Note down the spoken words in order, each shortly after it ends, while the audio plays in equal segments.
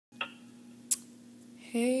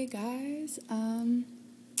Hey guys,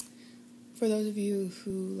 for those of you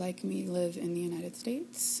who, like me, live in the United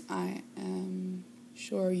States, I am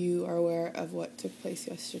sure you are aware of what took place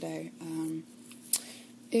yesterday.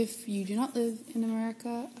 If you do not live in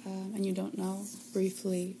America and you don't know,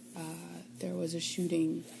 briefly, there was a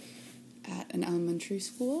shooting at an elementary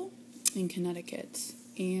school in Connecticut,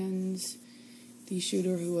 and the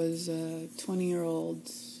shooter, who was a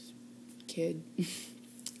 20-year-old kid,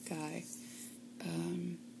 guy,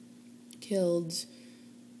 killed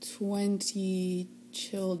 20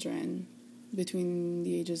 children between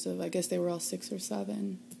the ages of, I guess they were all 6 or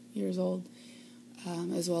 7 years old,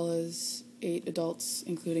 as well as 8 adults,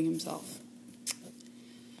 including himself.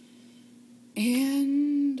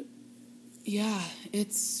 And yeah,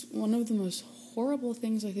 it's one of the most horrible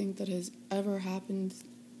things I think that has ever happened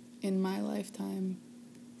in my lifetime,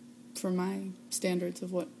 for my standards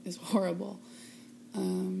of what is horrible.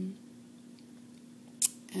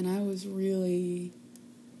 And I was really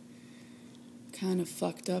kind of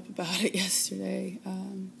fucked up about it yesterday,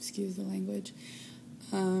 excuse the language.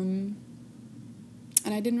 And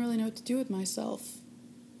I didn't really know what to do with myself.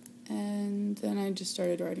 And then I just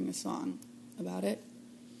started writing a song about it.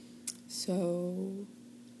 So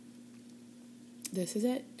this is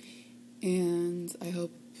it. And I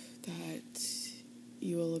hope that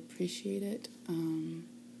you will appreciate it,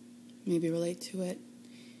 maybe relate to it,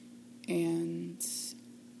 and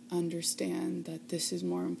understand that this is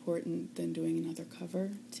more important than doing another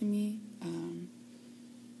cover to me.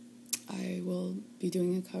 I will be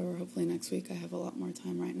doing a cover hopefully next week. I have a lot more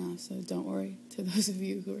time right now, so don't worry to those of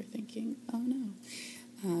you who are thinking, oh no.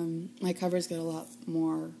 My covers get a lot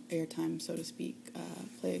more airtime, so to speak,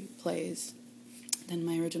 plays than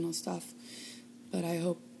my original stuff. But I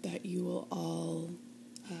hope that you will all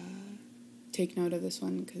take note of this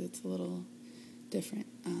one, because it's a little different.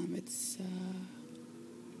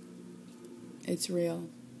 It's real,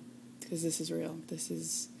 because this is real. This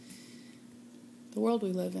is the world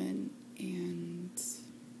we live in, and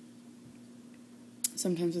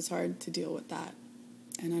sometimes it's hard to deal with that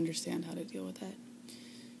and understand how to deal with it.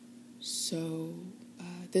 So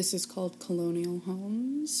this is called Colonial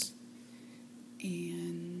Homes,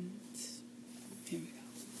 and here we go.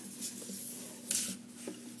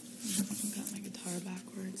 I got my guitar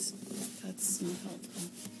backwards. That's not helpful.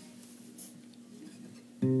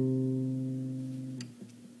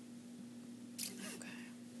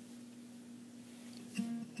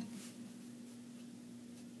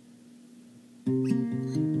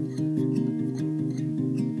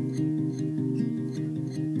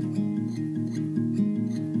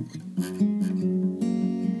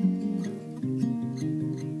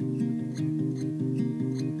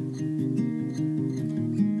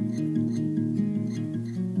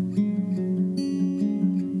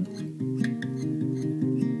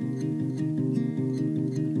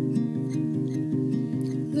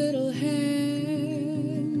 Little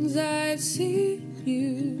hands, I've seen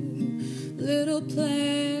you. Little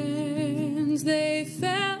plans, they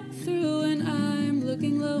fell through, and I'm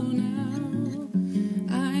looking low now.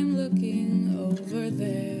 I'm looking over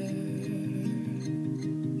there.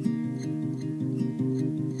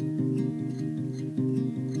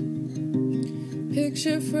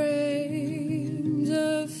 Picture frames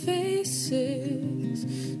of faces,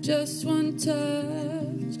 just one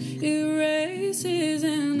touch erases,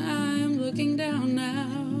 and I'm looking down now.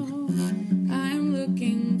 I'm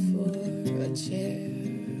looking for a chair.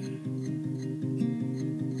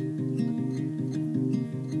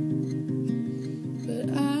 But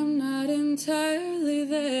I'm not entirely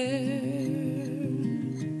there.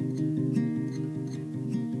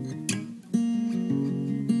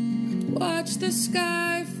 Watch the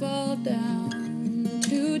sky fall down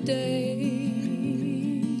today.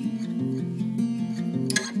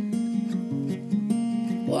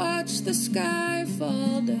 Watch the sky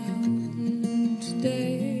fall down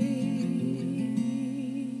today.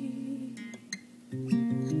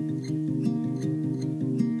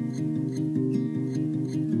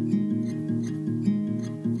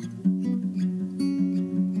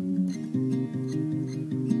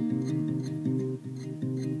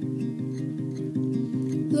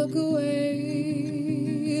 Look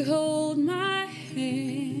away, hold my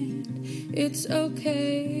hand. It's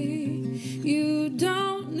okay, you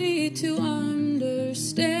don't need to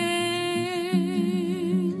understand.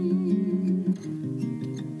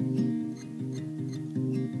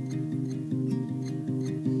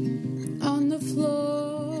 On the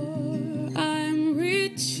floor, I'm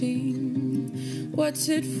reaching. What's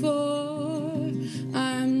it for?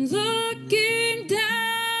 I'm looking down.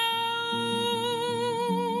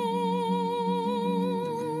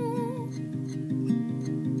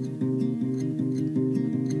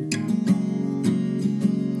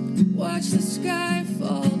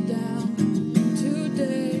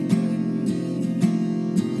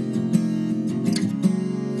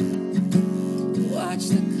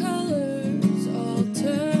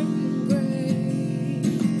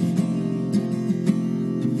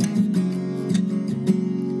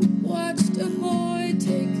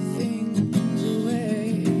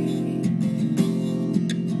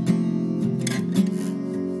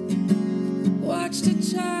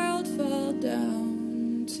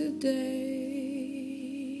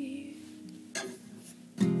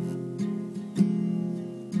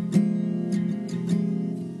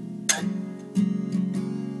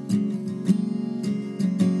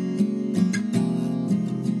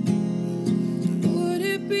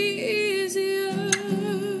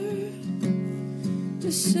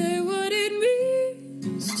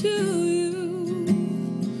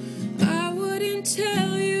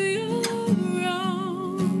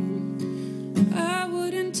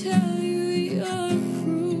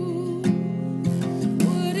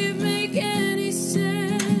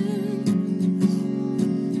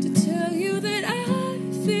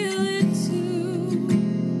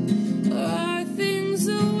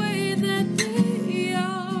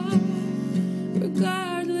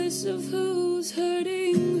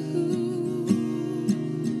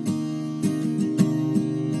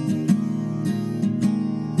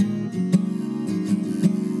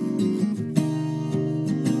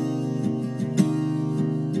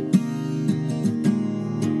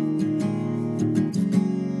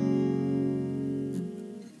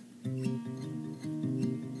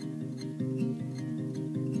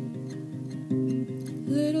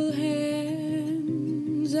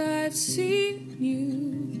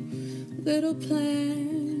 little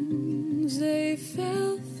plans, they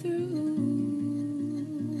fell through.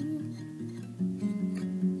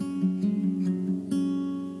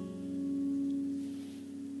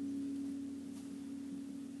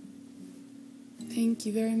 Thank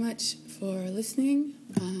you very much for listening,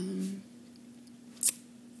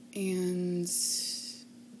 and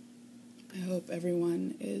I hope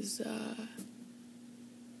everyone is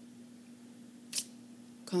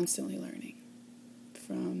constantly learning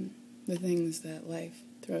from the things that life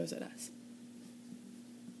throws at us.